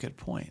 That's a good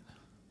point.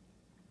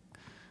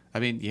 I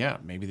mean, yeah,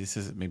 maybe this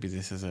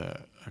is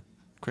a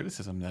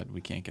criticism that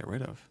we can't get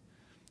rid of.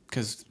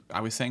 Because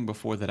I was saying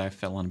before that I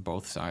fell on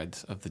both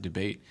sides of the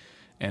debate,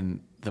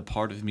 and the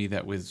part of me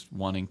that was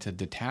wanting to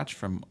detach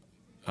from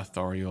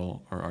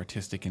authorial or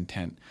artistic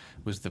intent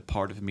was the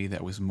part of me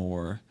that was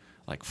more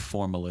like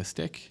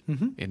formalistic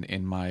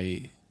in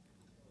my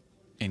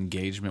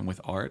engagement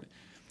with art,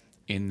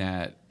 in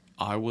that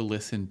I will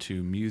listen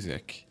to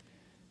music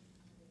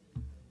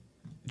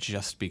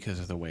just because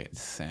of the way it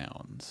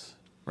sounds.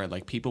 Right,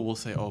 like people will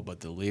say, "Oh, but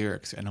the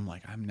lyrics," and I'm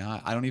like,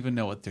 I don't even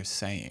know what they're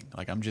saying.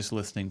 Like, I'm just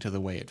listening to the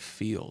way it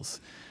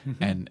feels,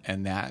 and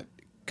that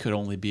could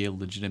only be a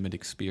legitimate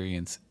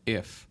experience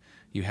if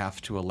you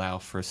have to allow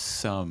for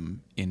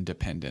some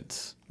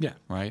independence. Yeah.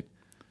 Right.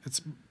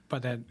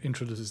 But that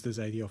introduces this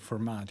idea of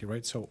formality,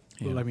 right? So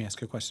Yeah. let me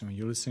ask you a question. When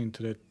you're listening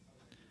to it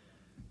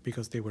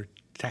because they were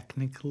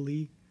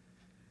technically,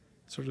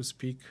 so to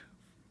speak,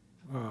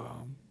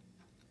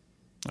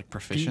 Like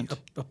proficient.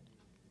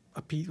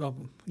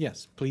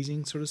 yes,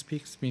 pleasing, so to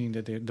speak, meaning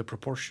that the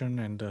proportion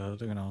and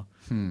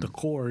the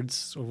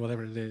chords or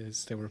whatever it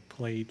is they were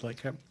played.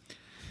 Like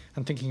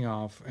I'm thinking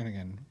of, and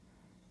again,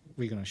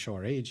 we're gonna show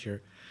our age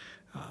here.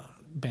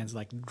 Bands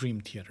like Dream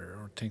Theater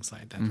or things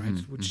like that, right?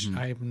 Which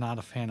I'm not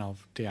a fan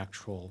of the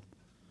actual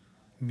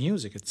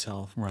music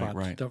itself, Right, but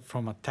right.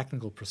 from a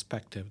technical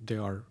perspective, they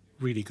are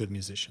really good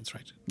musicians,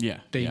 right? Yeah.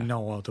 They yeah.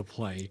 know how to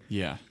play.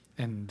 Yeah.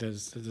 And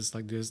there's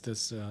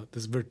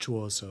this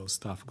virtuoso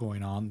stuff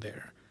going on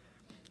there.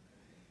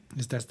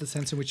 Is that the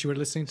sense in which you were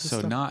listening to So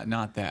stuff?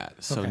 not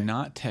that. So Okay.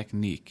 not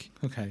technique.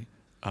 Okay.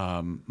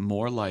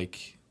 More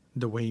like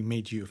The way it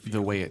made you feel.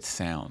 the way it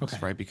sounds, Okay.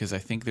 right? Because I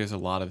think there's a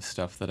lot of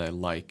stuff that I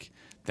like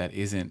that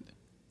isn't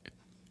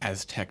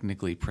as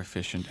technically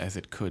proficient as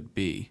it could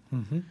be,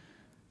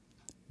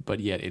 but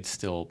yet it's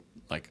still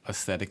like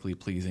aesthetically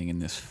pleasing in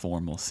this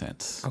formal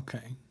sense.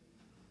 Okay.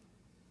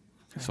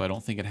 So I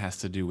don't think it has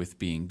to do with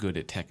being good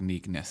at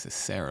technique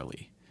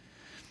necessarily.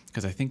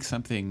 Because I think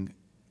something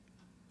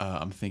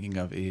I'm thinking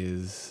of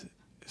is,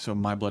 so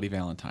My Bloody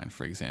Valentine,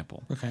 for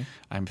example. Okay.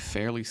 I'm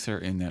fairly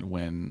certain that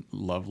when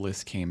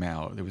Loveless came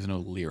out, there was no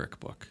lyric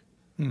book.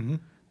 Mm-hmm.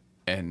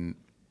 And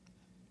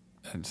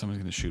someone's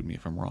going to shoot me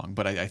if I'm wrong,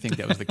 but I think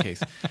that was the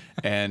case.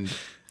 And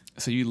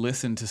so you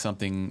listen to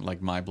something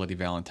like My Bloody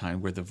Valentine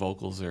where the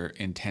vocals are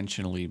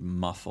intentionally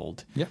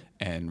muffled Yep.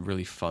 and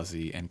really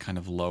fuzzy and kind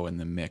of low in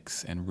the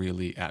mix and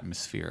really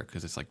atmospheric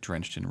because it's like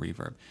drenched in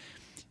reverb.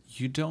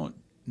 You don't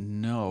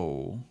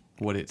know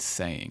what it's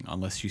saying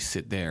unless you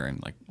sit there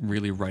and like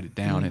really write it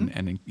down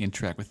and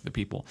interact with the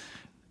people.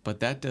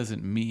 But that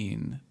doesn't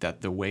mean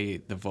that the way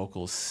the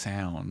vocals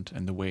sound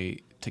and the way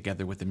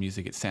together with the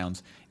music it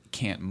sounds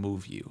can't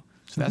move you.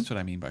 So that's what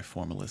I mean by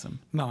formalism.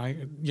 No, I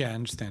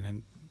understand.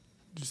 And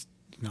just,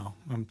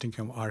 I'm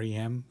thinking of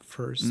REM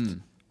first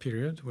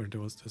period where there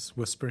was this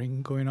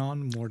whispering going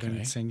on more than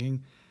Okay.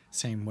 singing,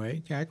 same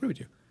way. Yeah, I agree with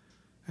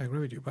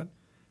you. But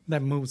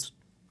that moves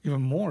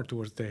even more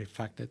towards the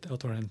fact that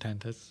author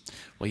intent is.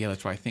 Well, yeah,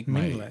 that's why I think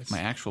Meaningless. my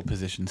actual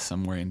position's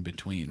somewhere in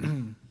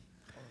between.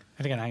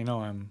 And again, I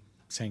know I'm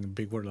saying a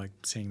big word like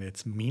saying that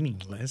it's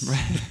meaningless.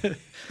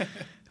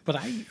 But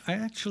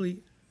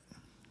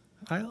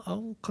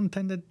I'll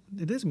contend that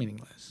it is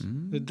meaningless.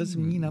 It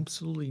doesn't mean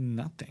absolutely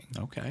nothing.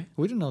 Okay.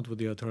 We don't know what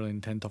the authorial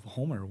intent of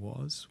Homer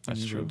was when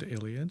That's he wrote true. the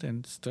Iliad,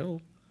 and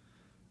still,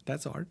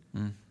 that's art.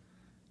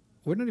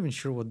 We're not even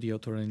sure what the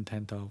authorial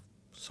intent of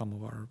some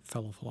of our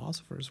fellow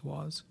philosophers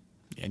was.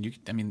 And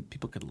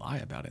people could lie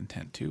about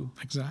intent too,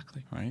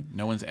 Exactly. right?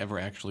 No one's ever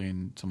actually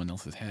in someone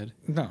else's head.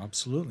 No,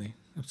 absolutely.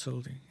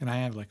 And I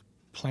have like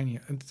plenty.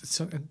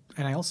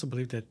 And I also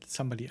believe that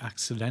somebody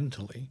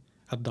accidentally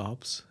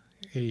adopts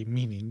a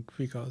meaning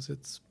because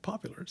it's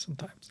popular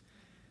sometimes.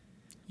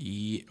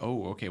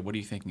 Oh, okay. What are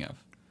you thinking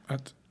of?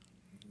 But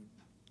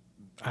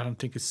I don't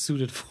think it's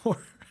suited for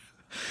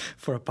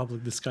a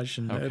public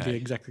discussion. The Okay.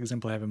 exact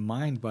example I have in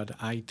mind, but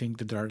I think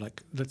that there are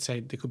like, let's say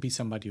there could be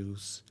somebody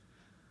who's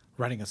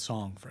writing a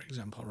song, for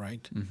example,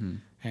 right? Mm-hmm.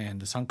 And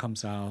the song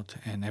comes out,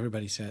 and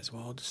everybody says,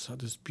 "Well,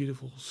 this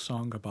beautiful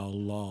song about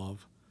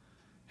love,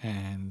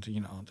 and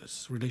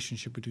this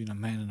relationship between a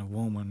man and a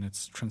woman.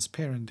 It's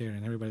transparent there,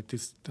 and everybody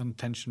this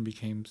tension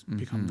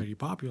become very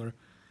popular."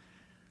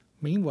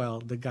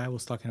 Meanwhile, the guy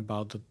was talking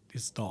about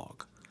his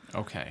dog.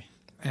 Okay.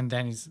 And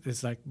then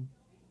it's like,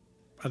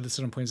 at a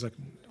certain point, it's like,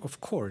 of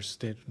course,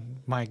 that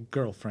my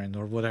girlfriend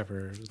or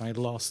whatever, I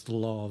lost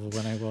love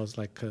when I was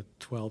like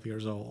 12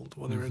 years old,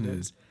 whatever it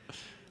is.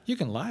 You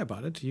can lie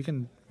about it. You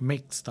can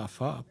make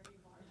stuff up,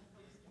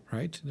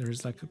 right?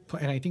 There's like,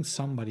 and I think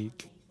somebody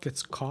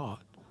gets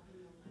caught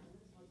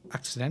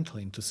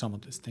accidentally into some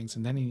of these things,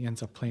 and then he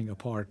ends up playing a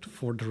part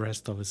for the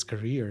rest of his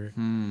career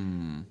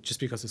just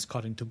because it's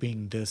caught into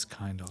being this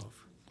kind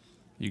of.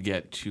 You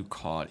get too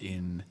caught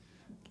in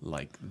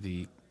like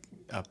the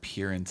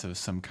appearance of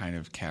some kind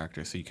of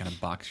character, so you kind of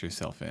box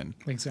yourself in.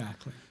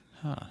 Exactly.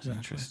 Exactly.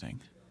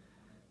 Interesting.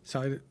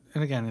 So,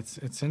 and again,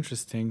 it's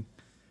interesting.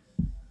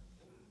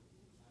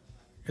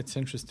 It's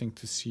interesting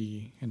to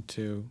see and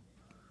to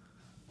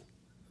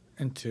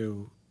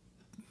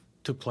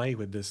play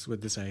with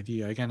this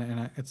idea again.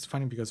 And it's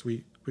funny because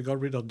we got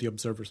rid of the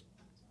observer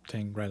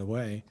thing right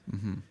away,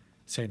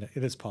 saying that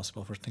it is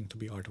possible for a thing to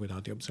be art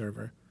without the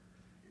observer.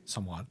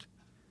 Somewhat,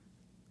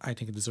 I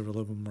think it deserves a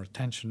little bit more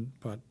attention,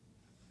 but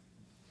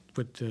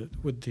with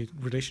the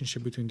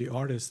relationship between the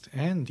artist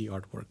and the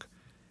artwork,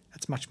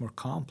 that's much more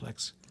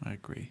complex. I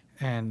agree.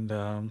 And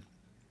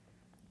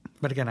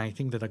but again, I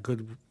think that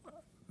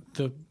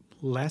the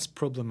less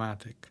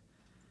problematic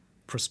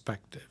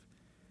perspective,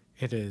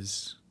 it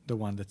is the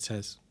one that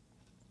says,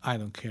 I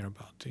don't care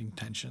about the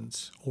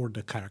intentions or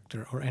the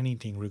character or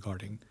anything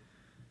regarding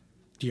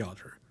the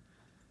author.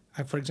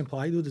 For example,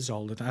 I do this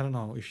all the time. I don't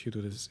know if you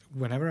do this.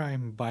 Whenever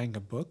I'm buying a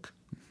book,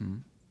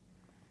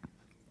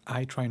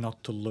 I try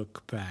not to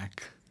look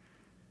back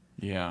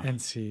Yeah.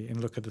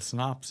 and look at the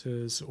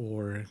synopsis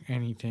or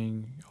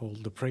anything, all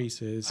the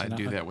praises. I and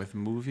do that with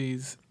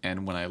movies,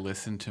 and when I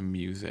listen to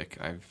music,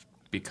 I've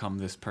become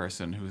this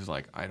person who's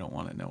like, I don't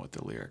want to know what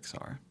the lyrics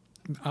are.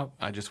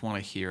 I just want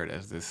to hear it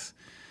as this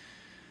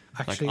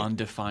Actually, like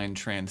undefined,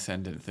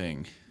 transcendent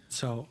thing.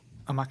 so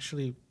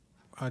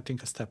I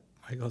think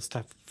I go a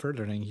step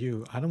further than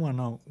you. I don't want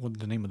to know what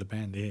the name of the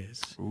band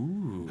is.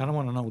 Ooh. I don't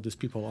want to know who these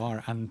people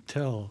are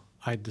until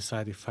I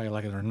decide if I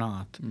like it or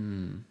not.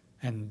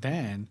 And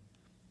then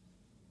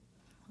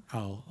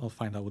I'll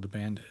find out what the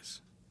band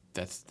is.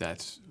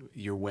 That's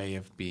your way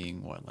of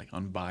being what, like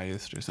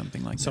unbiased or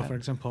something like So, that. for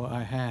example,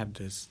 I have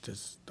this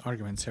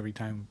arguments every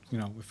time,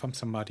 if I'm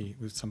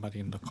with somebody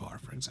in the car,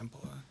 for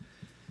example,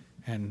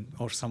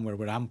 or somewhere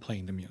where I'm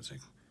playing the music,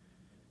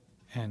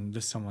 and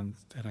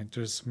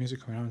there's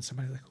music going on, and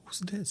somebody's like, "Who's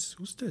this?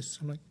 Who's this?"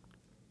 I'm like,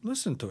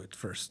 "Listen to it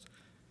first.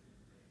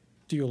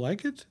 do you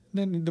like it?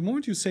 Then the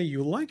moment you say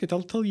you like it,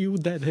 I'll tell you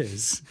what that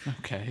is.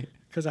 Okay.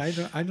 Because I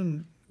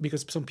don't,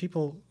 because some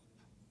people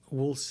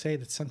will say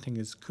that something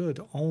is good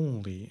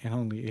only and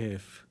only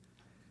if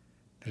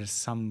there's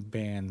some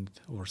band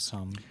or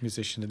some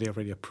musician that they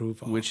already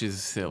approve of. Which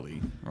is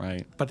silly,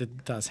 right? But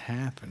it does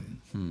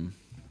happen,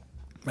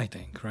 I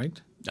think, right?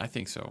 I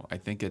think so. I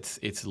think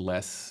it's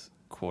less,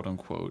 quote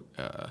unquote,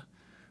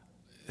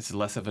 it's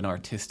less of an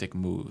artistic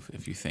move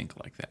if you think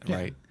like that, Yeah.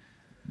 right?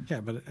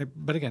 Yeah,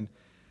 but again,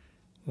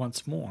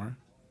 once more,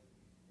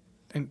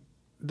 and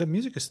the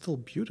music is still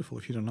beautiful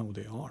if you don't know who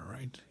they are,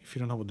 right? If you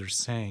don't know what they're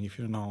saying, if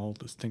you don't know all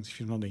those things, if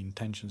you don't know the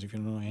intentions, if you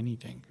don't know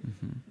anything,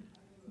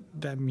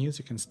 that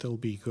music can still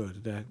be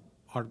good. That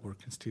artwork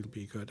can still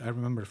be good. I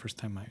remember the first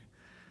time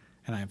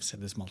and I've said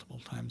this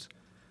multiple times,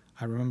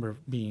 I remember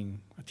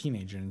being a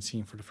teenager and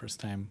seeing for the first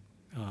time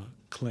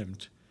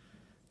Klimt,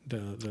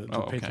 the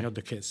painting of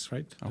the Kiss,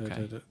 right?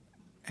 Okay.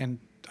 And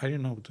I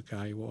didn't know what the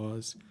guy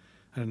was.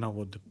 I didn't know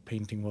what the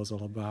painting was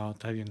all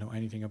about. I didn't know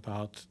anything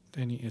about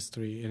any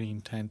history, any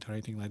intent, or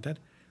anything like that.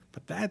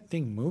 But that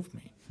thing moved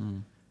me.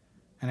 And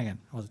again,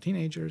 I was a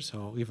teenager,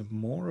 so even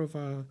more of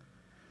a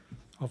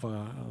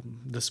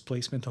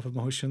displacement of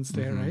emotions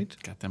there, right?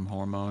 Got them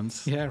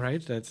hormones. Yeah,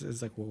 right.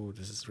 It's like, whoa,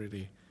 this is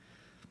really.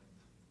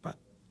 But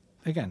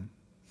again,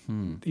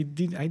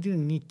 I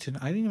didn't need to.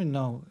 I didn't even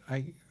know.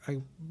 I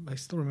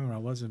still remember I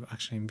was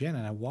actually in Vienna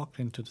and I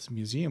walked into this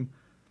museum,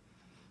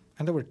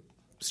 and there were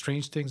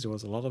strange things. There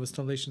was a lot of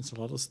installations, a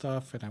lot of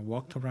stuff, and I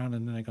walked around,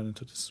 and then I got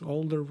into this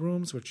older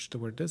rooms, which there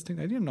were this thing.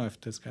 I didn't know if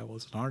this guy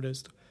was an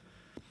artist.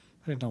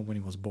 I didn't know when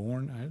he was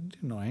born. I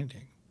didn't know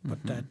anything.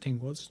 But that thing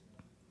was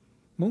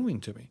moving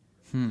to me.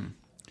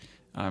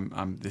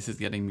 This is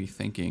getting me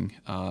thinking,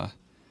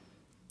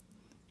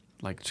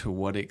 like to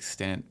what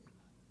extent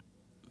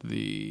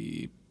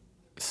the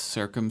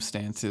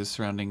circumstances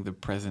surrounding the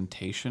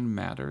presentation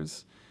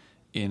matters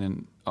in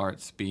an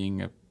arts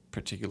being a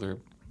particular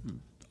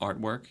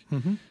artwork.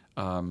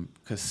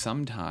 Because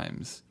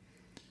sometimes,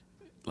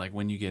 like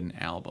when you get an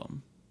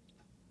album,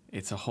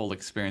 it's a whole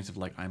experience of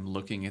like, I'm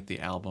looking at the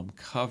album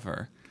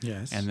cover.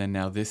 Yes. And then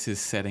now this is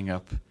setting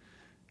up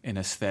an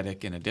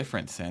aesthetic in a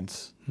different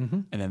sense.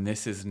 And then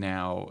this is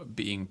now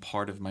being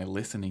part of my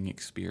listening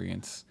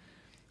experience.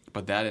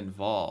 But that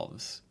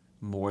involves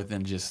more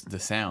than just the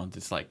sound.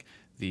 It's like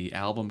the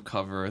album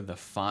cover, the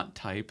font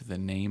type, the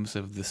names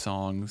of the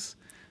songs,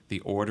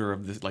 the order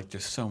of this. Like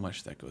there's so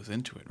much that goes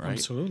into it, right?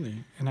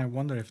 Absolutely. And I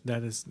wonder if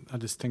that is a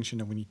distinction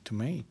that we need to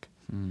make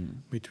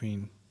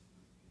between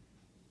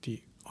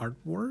the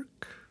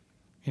artwork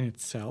in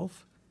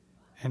itself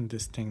and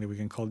this thing that we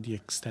can call the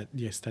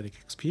aesthetic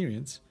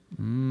experience.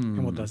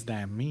 And what does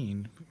that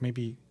mean?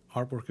 Maybe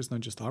artwork is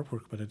not just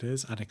artwork, but it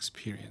is an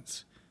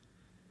experience.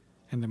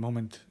 And the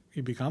moment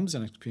it becomes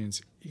an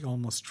experience, it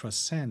almost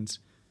transcends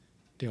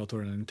the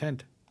authorial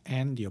intent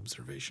and the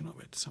observation of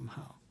it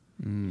somehow.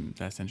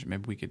 That's interesting.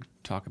 Maybe we could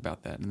talk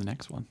about that in the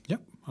next one.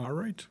 Yep. All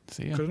right.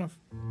 See ya. Good enough.